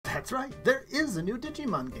That's right, there is a new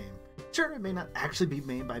Digimon game. Sure, it may not actually be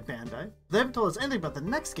made by Bandai. They haven't told us anything about the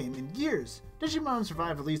next game in years. Digimon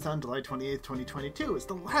Survive, released on July 28, 2022, is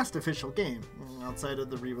the last official game, outside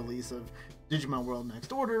of the re-release of Digimon World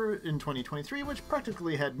Next Order in 2023, which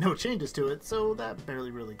practically had no changes to it, so that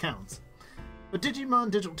barely really counts. But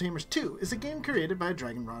Digimon Digital Tamers 2 is a game created by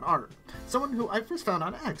DragonRod Art, someone who I first found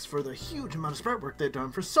on X for the huge amount of sprite work they've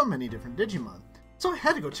done for so many different Digimon. So I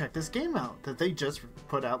had to go check this game out that they just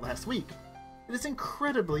put out last week. It is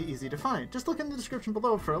incredibly easy to find. Just look in the description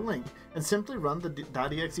below for a link and simply run the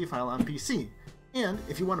 .exe file on PC. And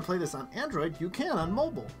if you want to play this on Android, you can on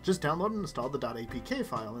mobile. Just download and install the .apk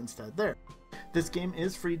file instead there. This game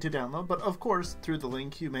is free to download, but of course, through the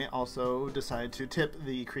link you may also decide to tip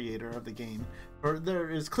the creator of the game, for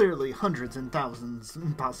there is clearly hundreds and thousands,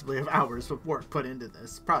 possibly of hours of work put into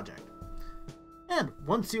this project. And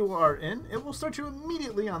once you are in, it will start you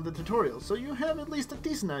immediately on the tutorial, so you have at least a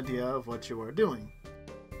decent idea of what you are doing.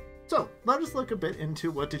 So, let us look a bit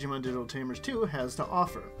into what Digimon Digital Tamers 2 has to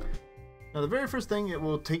offer. Now, the very first thing it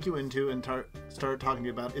will take you into and start talking to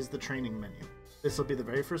you about is the training menu. This will be the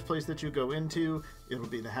very first place that you go into. It will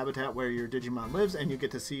be the habitat where your Digimon lives, and you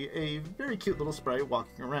get to see a very cute little sprite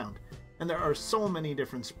walking around. And there are so many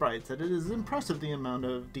different sprites that it is impressive the amount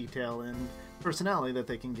of detail and personality that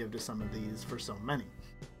they can give to some of these for so many.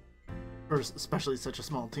 For especially such a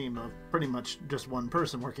small team of pretty much just one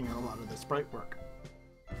person working on a lot of the sprite work.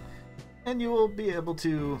 And you will be able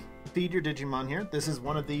to feed your Digimon here. This is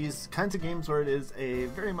one of these kinds of games where it is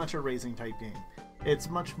very much a raising type game. It's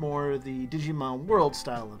much more the Digimon World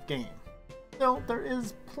style of game. Though there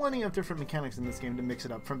is plenty of different mechanics in this game to mix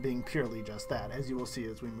it up from being purely just that, as you will see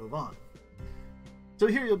as we move on. So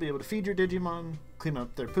here you'll be able to feed your Digimon, clean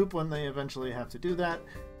up their poop when they eventually have to do that,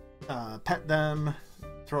 pet them,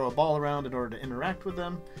 throw a ball around in order to interact with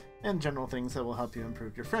them, and general things that will help you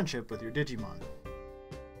improve your friendship with your Digimon.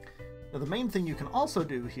 Now the main thing you can also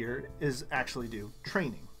do here is actually do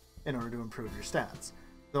training in order to improve your stats.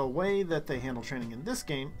 The way that they handle training in this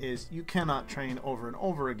game is you cannot train over and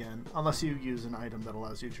over again unless you use an item that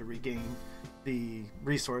allows you to regain the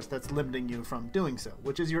resource that's limiting you from doing so,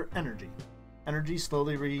 which is your energy. Energy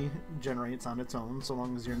slowly regenerates on its own so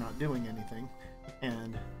long as you're not doing anything,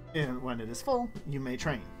 and when it is full, you may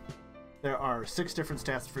train. There are 6 different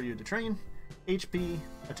stats for you to train: HP,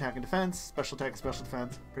 attack and defense, special attack and special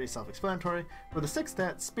defense, pretty self-explanatory. For the 6th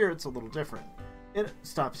stat, Spirit's a little different. It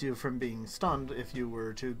stops you from being stunned if you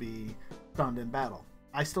were to be stunned in battle.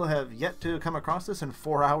 I still have yet to come across this in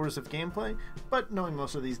 4 hours of gameplay, but knowing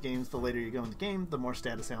most of these games, the later you go in the game, the more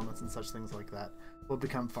status ailments and such things like that will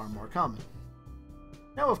become far more common.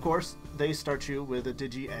 Now, of course, they start you with a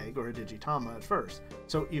Digi-Egg or a Digitama at first,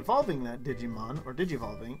 so evolving that Digimon, or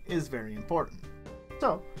Digivolving, is very important.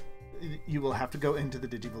 So, you will have to go into the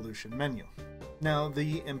Digivolution menu. Now,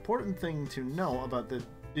 the important thing to know about the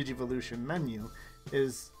Digivolution menu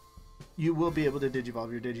is you will be able to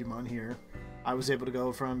Digivolve your Digimon here. I was able to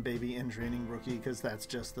go from Baby and Training Rookie because that's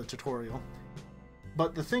just the tutorial.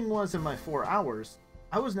 But the thing was, in my 4 hours,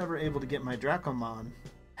 I was never able to get my Dracomon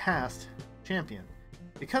past Champion.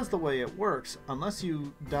 Because the way it works, unless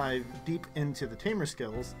you dive deep into the Tamer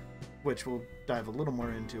skills, which we'll dive a little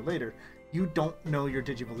more into later, you don't know your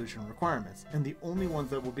Digivolution requirements, and the only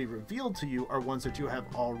ones that will be revealed to you are ones that you have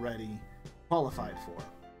already qualified for.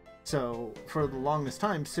 So, for the longest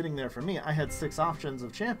time, sitting there for me, I had 6 options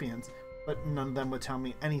of champions, but none of them would tell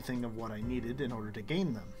me anything of what I needed in order to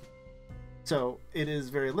gain them. So, it is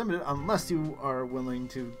very limited unless you are willing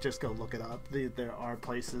to just go look it up. There are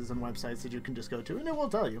places and websites that you can just go to, and it will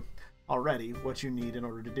tell you already what you need in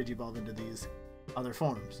order to Digivolve into these other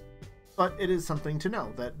forms. But it is something to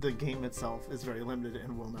know that the game itself is very limited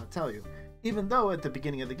and will not tell you. Even though at the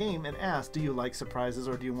beginning of the game it asked, do you like surprises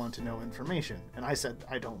or do you want to know information? And I said,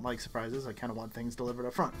 I don't like surprises, I kind of want things delivered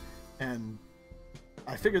up front. And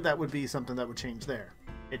I figured that would be something that would change there.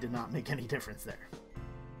 It did not make any difference there.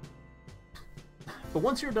 But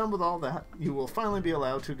once you're done with all that, you will finally be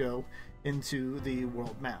allowed to go into the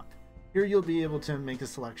world map. Here you'll be able to make a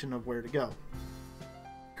selection of where to go.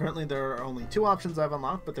 Currently there are only 2 options I've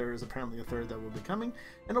unlocked, but there is apparently a 3rd that will be coming,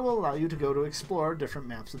 and it will allow you to go to explore different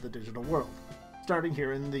maps of the digital world. Starting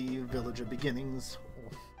here in the Village of Beginnings,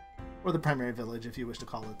 or the primary village if you wish to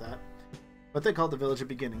call it that. But they call it the Village of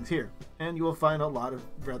Beginnings here, and you will find a lot of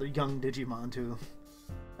rather young Digimon to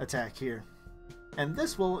attack here. And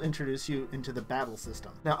this will introduce you into the battle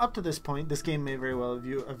system. Now, up to this point, this game may very well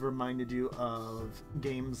have reminded you of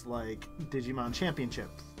games like Digimon Championship,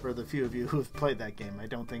 for the few of you who have played that game. I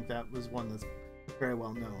don't think that was one that's very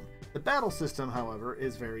well known. The battle system, however,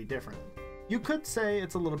 is very different. You could say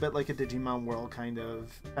it's a little bit like a Digimon World kind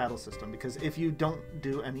of battle system, because if you don't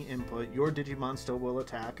do any input, your Digimon still will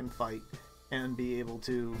attack and fight and be able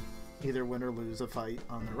to either win or lose a fight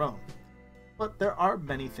on their own. But there are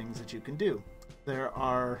many things that you can do. There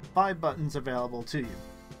are 5 buttons available to you.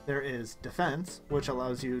 There is defense, which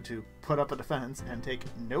allows you to put up a defense and take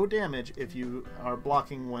no damage if you are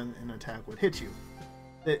blocking when an attack would hit you.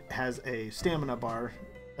 It has a stamina bar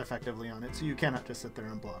effectively on it, so you cannot just sit there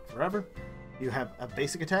and block forever. You have a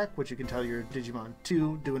basic attack, which you can tell your Digimon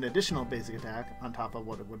to do an additional basic attack on top of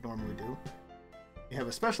what it would normally do. You have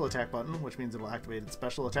a special attack button, which means it'll activate its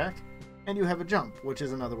special attack. And you have a jump, which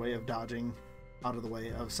is another way of dodging out of the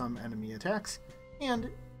way of some enemy attacks.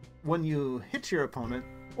 And when you hit your opponent,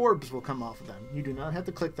 orbs will come off of them. You do not have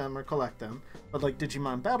to click them or collect them, but like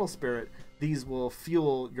Digimon Battle Spirit, these will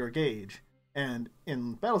fuel your gauge. And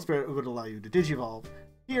in Battle Spirit, it would allow you to Digivolve.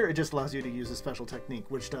 Here, it just allows you to use a special technique,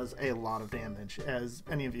 which does a lot of damage. As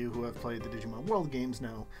any of you who have played the Digimon World games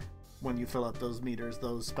know, when you fill up those meters,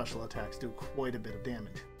 those special attacks do quite a bit of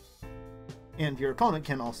damage. And your opponent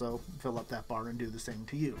can also fill up that bar and do the same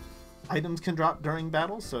to you. Items can drop during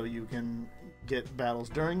battle, so you can get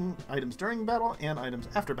items during battle and items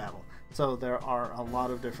after battle. So there are a lot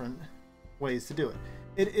of different ways to do it.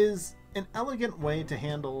 It is an elegant way to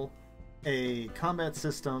handle a combat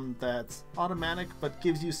system that's automatic but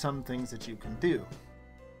gives you some things that you can do,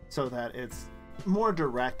 so that it's more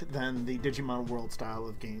direct than the Digimon World style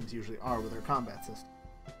of games usually are with their combat system.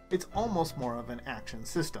 It's almost more of an action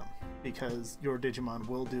system, because your Digimon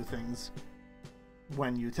will do things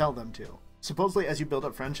when you tell them to. Supposedly, as you build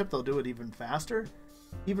up friendship, they'll do it even faster.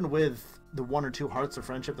 Even with the 1 or 2 hearts of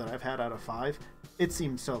friendship that I've had out of 5, it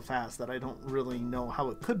seems so fast that I don't really know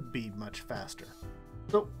how it could be much faster.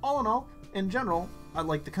 So all in all, in general, I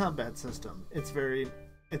like the combat system. It's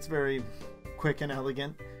very quick and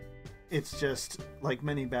elegant. It's just like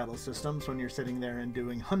many battle systems, when you're sitting there and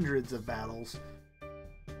doing hundreds of battles,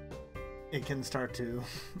 it can start to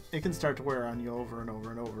wear on you over and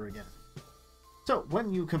over and over again. So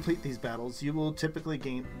when you complete these battles, you will typically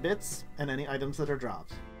gain bits and any items that are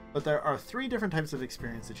dropped. But there are 3 different types of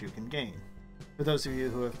experience that you can gain. For those of you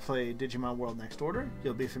who have played Digimon World Next Order,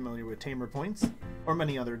 you'll be familiar with Tamer points, or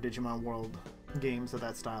many other Digimon World games of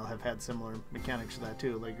that style have had similar mechanics to that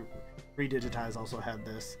too. Like Redigitize also had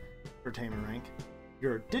this for Tamer rank.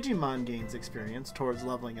 Your Digimon gains experience towards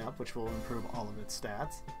leveling up, which will improve all of its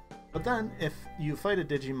stats. But then, if you fight a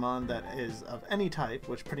Digimon that is of any type,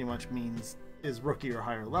 which pretty much means is rookie or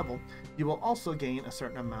higher level, you will also gain a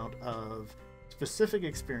certain amount of specific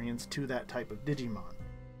experience to that type of Digimon.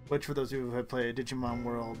 Which, for those of you who have played Digimon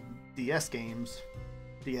World DS games,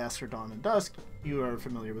 DS or Dawn and Dusk, you are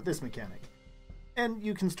familiar with this mechanic. And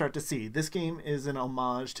you can start to see, this game is an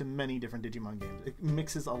homage to many different Digimon games. It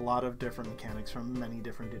mixes a lot of different mechanics from many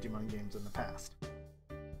different Digimon games in the past.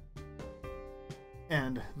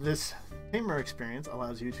 And this Tamer experience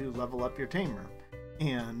allows you to level up your Tamer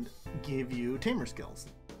and give you Tamer skills.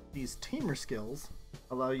 These Tamer skills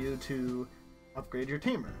allow you to upgrade your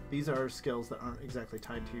Tamer. These are skills that aren't exactly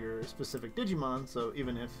tied to your specific Digimon, so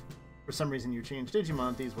even if for some reason you change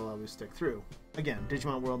Digimon, these will always stick through. Again,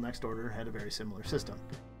 Digimon World Next Order had a very similar system.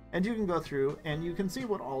 And you can go through and you can see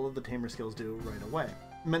what all of the Tamer skills do right away.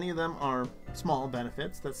 Many of them are small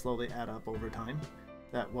benefits that slowly add up over time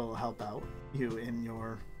that will help out you in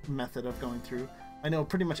your method of going through. I know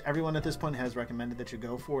pretty much everyone at this point has recommended that you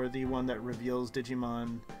go for the one that reveals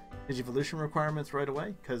Digivolution requirements right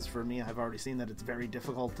away, because for me, I've already seen that it's very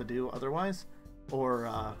difficult to do otherwise. Or,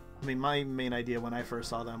 I mean, my main idea when I first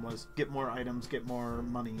saw them was get more items, get more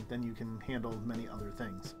money, then you can handle many other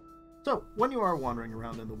things. So, when you are wandering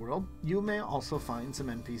around in the world, you may also find some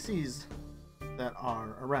NPCs that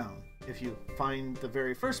are around. If you find the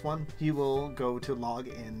very first one, he will go to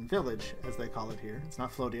Login Village, as they call it here. It's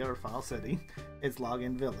not Floatia or File City, it's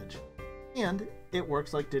Login Village. And it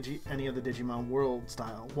works like any of the Digimon World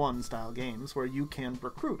style games, where you can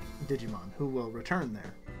recruit Digimon who will return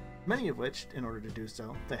there. Many of which, in order to do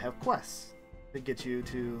so, they have quests that get you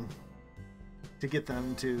to get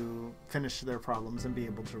them to finish their problems and be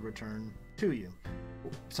able to return to you.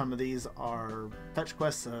 Some of these are fetch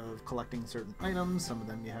quests of collecting certain items, some of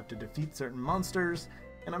them you have to defeat certain monsters,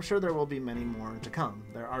 and I'm sure there will be many more to come.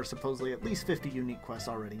 There are supposedly at least 50 unique quests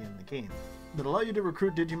already in the game that allow you to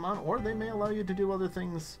recruit Digimon, or they may allow you to do other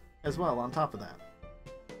things as well on top of that.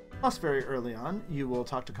 Plus, very early on, you will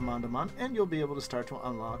talk to Commandamon, and you'll be able to start to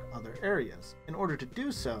unlock other areas. In order to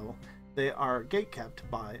do so, they are gatekept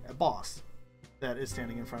by a boss that is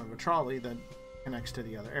standing in front of a trolley that connects to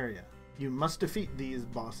the other area. You must defeat these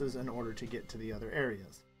bosses in order to get to the other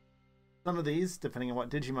areas. Some of these, depending on what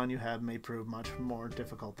Digimon you have, may prove much more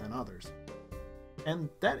difficult than others. And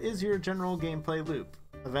that is your general gameplay loop.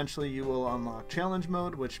 Eventually you will unlock challenge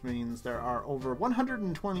mode, which means there are over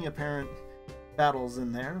 120 apparent battles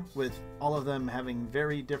in there, with all of them having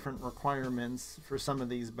very different requirements for some of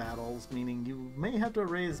these battles, meaning you may have to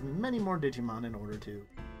raise many more Digimon in order to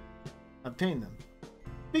obtain them.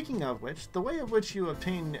 Speaking of which, the way in which you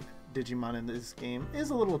obtain Digimon in this game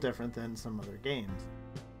is a little different than some other games,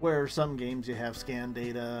 where some games you have scan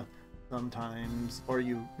data sometimes, or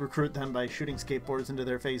you recruit them by shooting skateboards into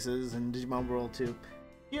their faces in Digimon World 2.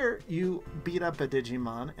 Here, you beat up a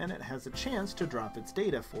Digimon and it has a chance to drop its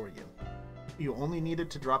data for you. You only need it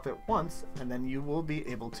to drop it once, and then you will be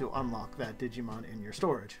able to unlock that Digimon in your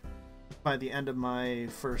storage. By the end of my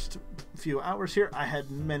first few hours here, I had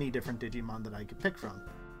many different Digimon that I could pick from.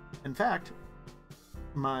 In fact,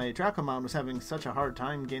 my Dracomon was having such a hard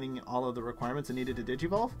time gaining all of the requirements it needed to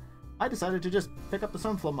Digivolve, I decided to just pick up the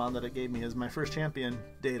Sunflowmon that it gave me as my first champion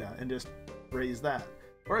data and just raise that.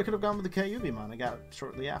 Or I could have gone with the Kyubimon I got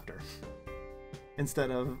shortly after.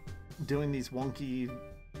 Instead of doing these wonky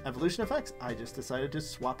evolution effects, I just decided to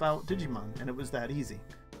swap out Digimon, and it was that easy.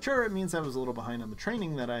 Sure, it means I was a little behind on the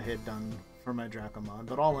training that I had done for my Dracomon,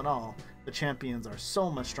 but all in all, the champions are so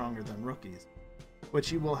much stronger than rookies,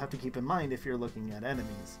 which you will have to keep in mind if you're looking at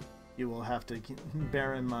enemies. You will have to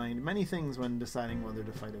bear in mind many things when deciding whether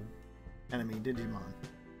to fight an enemy Digimon.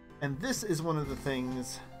 And this is one of the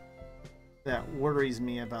things that worries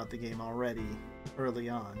me about the game already early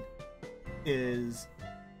on, is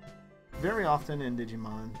very often in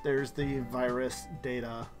Digimon, there's the virus,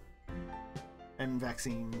 data, and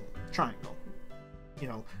vaccine triangle. You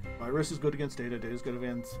know, virus is good against data, data is good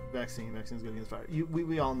against vaccine, vaccine is good against virus.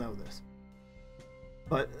 We all know this.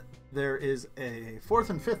 But there is a fourth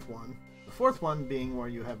and fifth one, the fourth one being where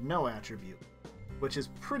you have no attribute, which is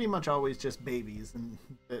pretty much always just babies,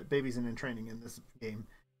 and babies in training in this game,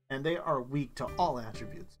 and they are weak to all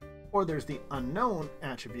attributes. Or there's the unknown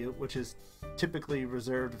attribute, which is typically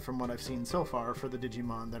reserved, from what I've seen so far, for the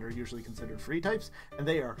Digimon that are usually considered free types, and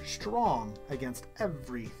they are strong against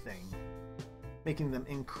everything, making them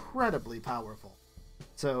incredibly powerful.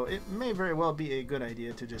 So it may very well be a good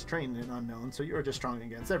idea to just train an unknown so you're just strong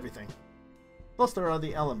against everything. Plus there are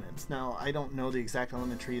the elements. Now, I don't know the exact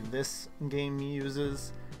element tree this game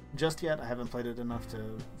uses just yet. I haven't played it enough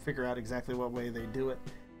to figure out exactly what way they do it.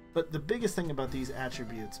 But the biggest thing about these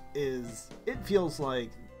attributes is it feels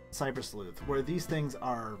like Cyber Sleuth, where these things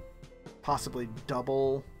are possibly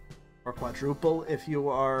double or quadruple if you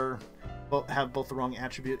have both the wrong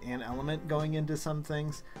attribute and element going into some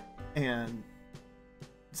things. And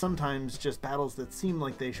sometimes just battles that seem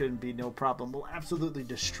like they shouldn't be no problem will absolutely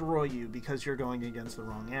destroy you because you're going against the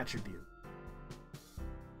wrong attribute.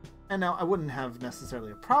 And now I wouldn't have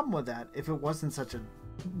necessarily a problem with that if it wasn't such a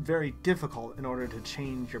very difficult in order to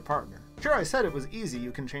change your partner. Sure, I said it was easy,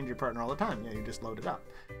 you can change your partner all the time, yeah, you just load it up.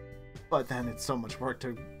 But then it's so much work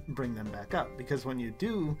to bring them back up, because when you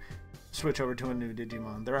do switch over to a new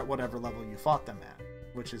Digimon, they're at whatever level you fought them at,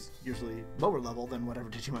 which is usually lower level than whatever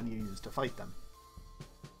Digimon you use to fight them.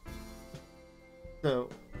 So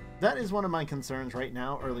that is one of my concerns right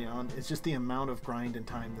now early on, is just the amount of grind and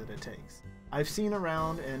time that it takes. I've seen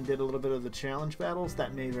around and did a little bit of the challenge battles.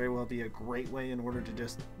 That may very well be a great way in order to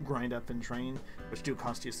just grind up and train, which do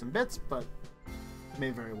cost you some bits, but may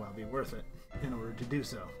very well be worth it in order to do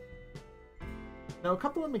so. Now, a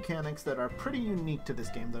couple of mechanics that are pretty unique to this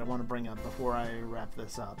game that I want to bring up before I wrap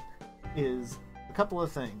this up is a couple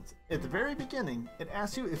of things. At the very beginning, it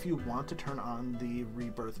asks you if you want to turn on the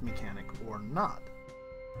rebirth mechanic or not.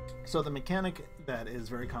 So the mechanic that is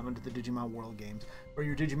very common to the Digimon World games, where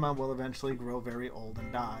your Digimon will eventually grow very old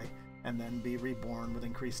and die, and then be reborn with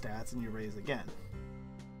increased stats and you raise again.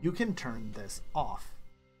 You can turn this off,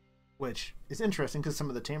 which is interesting because some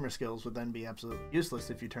of the Tamer skills would then be absolutely useless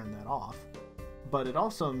if you turn that off. But it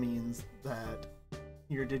also means that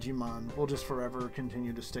your Digimon will just forever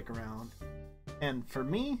continue to stick around. And for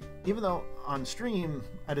me, even though on stream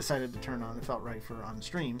I decided to turn on, it felt right for on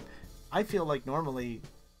stream, I feel like normally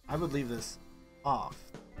I would leave this off,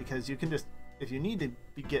 because you can just, if you need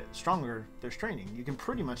to get stronger, there's training. You can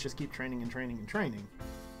pretty much just keep training and training and training.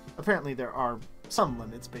 Apparently there are some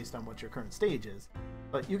limits based on what your current stage is,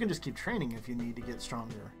 but you can just keep training if you need to get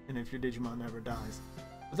stronger and if your Digimon never dies.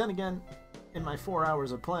 But then again, in my 4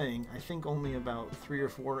 hours of playing, I think only about 3 or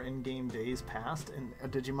 4 in-game days passed, and a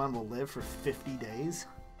Digimon will live for 50 days.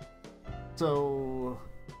 So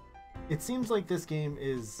it seems like this game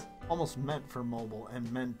is almost meant for mobile and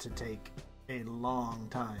meant to take a long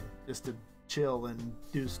time just to chill and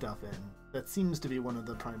do stuff in. That seems to be one of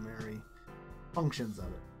the primary functions of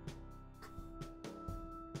it.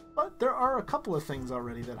 there are a couple of things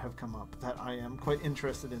already that have come up that I am quite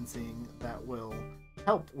interested in seeing that will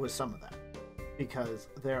help with some of that. Because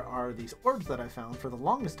there are these orbs that I found. For the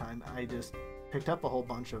longest time, I just picked up a whole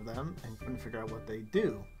bunch of them and couldn't figure out what they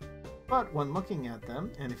do. But when looking at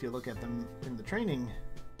them, and if you look at them in the training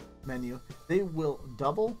menu, they will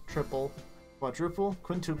double, triple, quadruple,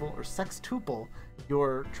 quintuple, or sextuple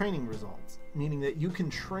your training results, meaning that you can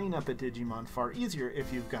train up a Digimon far easier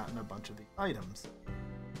if you've gotten a bunch of the items.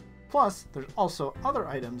 Plus, there's also other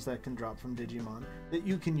items that can drop from Digimon that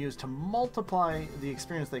you can use to multiply the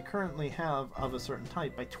experience they currently have of a certain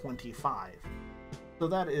type by 25. So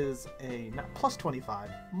that is not plus 25,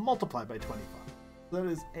 multiplied by 25. That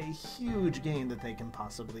is a huge gain that they can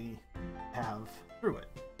possibly have through it.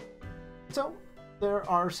 So there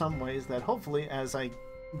are some ways that hopefully as I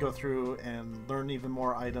go through and learn even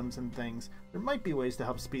more items and things, there might be ways to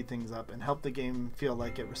help speed things up and help the game feel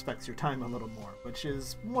like it respects your time a little more, which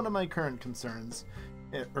is one of my current concerns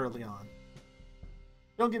early on.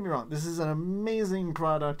 Don't get me wrong, this is an amazing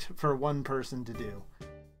product for one person to do.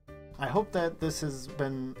 I hope that this has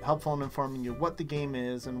been helpful in informing you what the game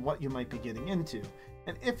is and what you might be getting into.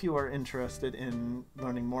 And if you are interested in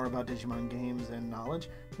learning more about Digimon games and knowledge,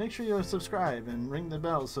 make sure you subscribe and ring the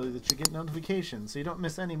bell so that you get notifications so you don't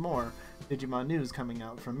miss any more Digimon news coming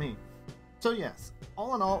out from me. So yes,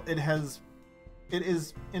 all in all, it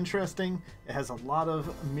is interesting. It has a lot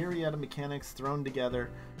of myriad of mechanics thrown together,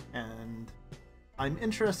 and I'm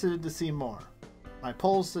interested to see more. My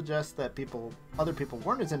polls suggest that other people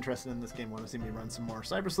weren't as interested in this game, want to see me run some more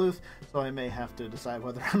Cyber Sleuth, so I may have to decide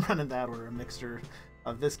whether I'm running that or a mixture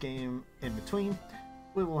of this game in between.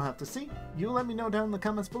 We will have to see. You let me know down in the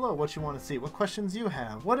comments below what you want to see, what questions you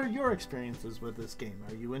have, what are your experiences with this game,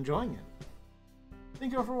 are you enjoying it?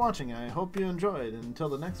 Thank you all for watching, I hope you enjoyed, and until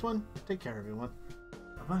the next one, take care everyone.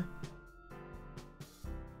 Bye-bye.